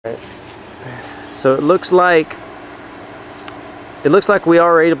So it looks like we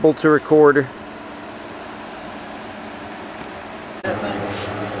are able to record.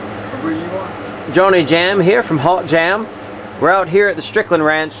 Where you are? Johnny Jam here from Hot Jam. We're out here at the Strickland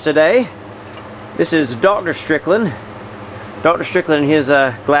Ranch today. This is Dr. Strickland. Dr. Strickland and his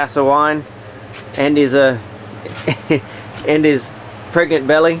glass of wine and his and his pregnant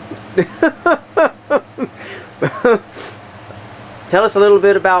belly. Tell us a little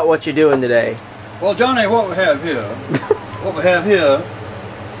bit about what you're doing today. Well, Johnny, what we have here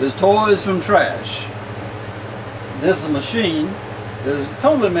is toys from trash. This is a machine that is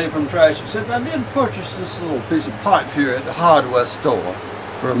totally made from trash, except I did purchase this little piece of pipe here at the hardware store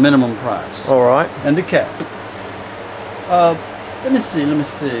for a minimum price. All right. And the cap. Let me see.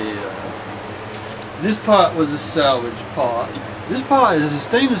 This part was a salvage part. This part is a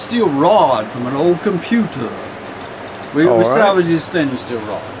stainless steel rod from an old computer. We salvage these stainless steel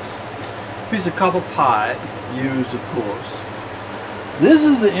rods. Piece of copper pipe, used of course. This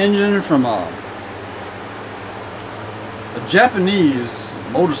is the engine from a Japanese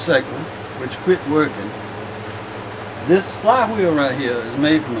motorcycle which quit working. This flywheel right here is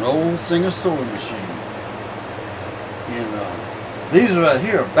made from an old Singer sewing machine. And these right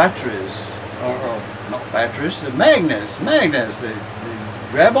here are batteries, or not batteries, they're magnets. They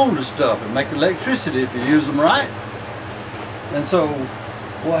grab onto stuff and make electricity if you use them right. And so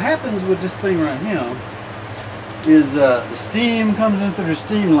what happens with this thing right here is the steam comes in through the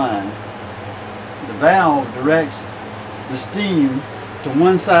steam line. The valve directs the steam to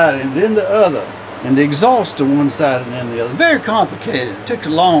one side and then the other, and the exhaust to one side and then the other. Very complicated. It took a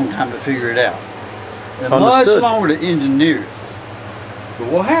long time to figure it out. And much longer to engineer it.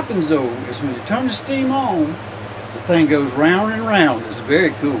 But what happens though is when you turn the steam on, the thing goes round and round. It's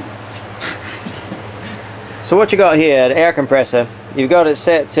very cool. So what you got here, the air compressor? You've got it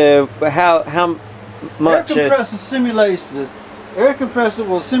set to how much? Air compressor simulates the air compressor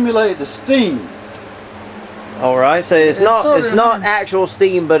will simulate the steam. All right, so it's not actual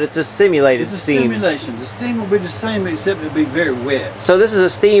steam, but it's a simulated steam. It's a simulation. The steam will be the same, except it'll be very wet. So this is a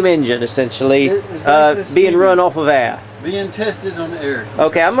steam engine, essentially, being run off of air. Being tested on the air.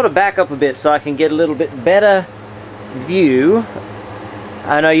 Okay, I'm going to back up a bit so I can get a little bit better view.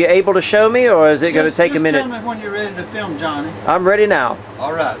 And are you able to show me, or is it going to take a minute? Just tell me when you're ready to film, Johnny. I'm ready now.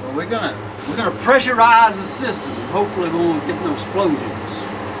 All right. Well, we're gonna pressurize the system. Hopefully, we won't get no explosions.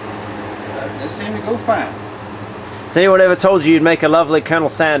 They seem to go fine. Has anyone ever told you you'd make a lovely Colonel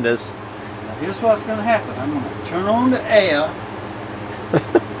Sanders? Now, here's what's going to happen. I'm going to turn on the air,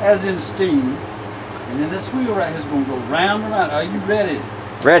 as in steam, and then this wheel right here is going to go round and round. Are you ready?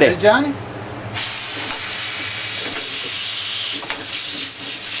 Ready. Ready, Johnny?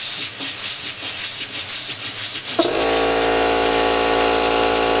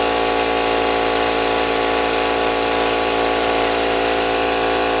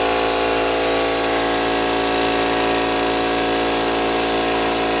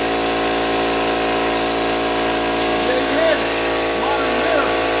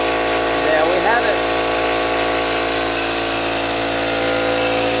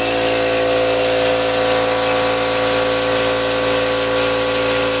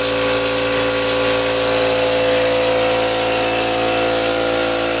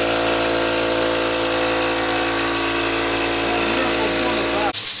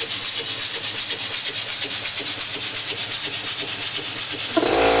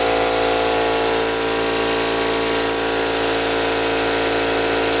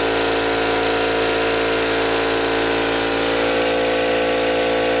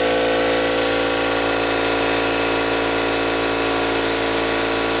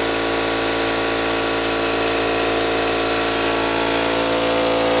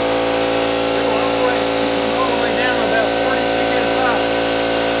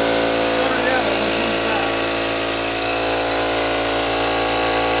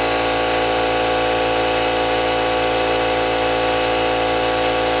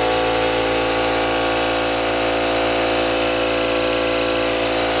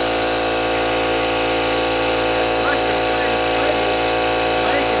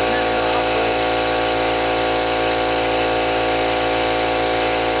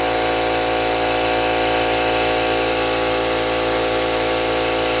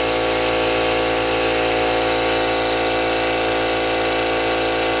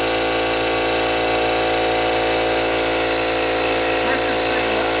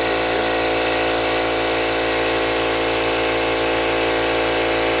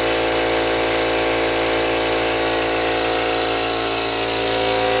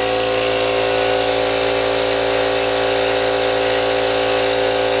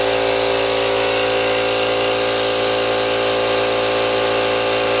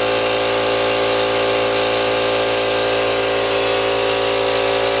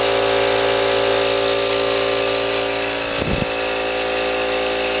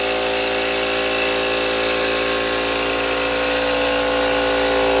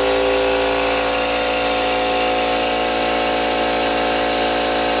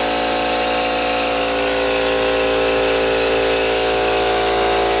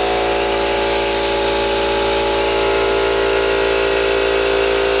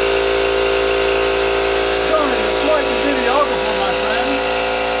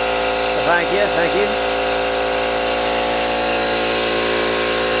 you. Thank you.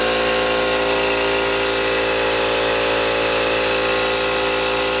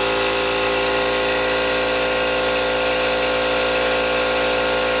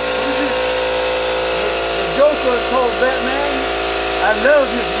 The Joker told Batman, I love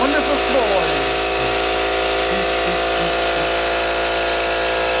his wonderful toys.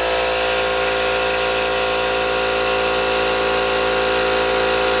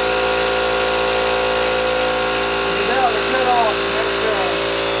 Now they cut off at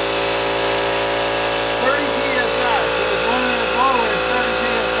 30 psi, so it's running as low as 30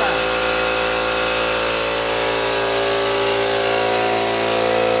 psi.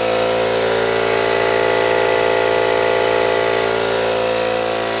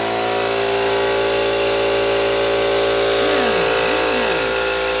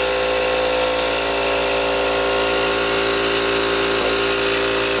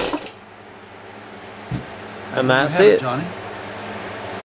 And that's Have it. Johnny.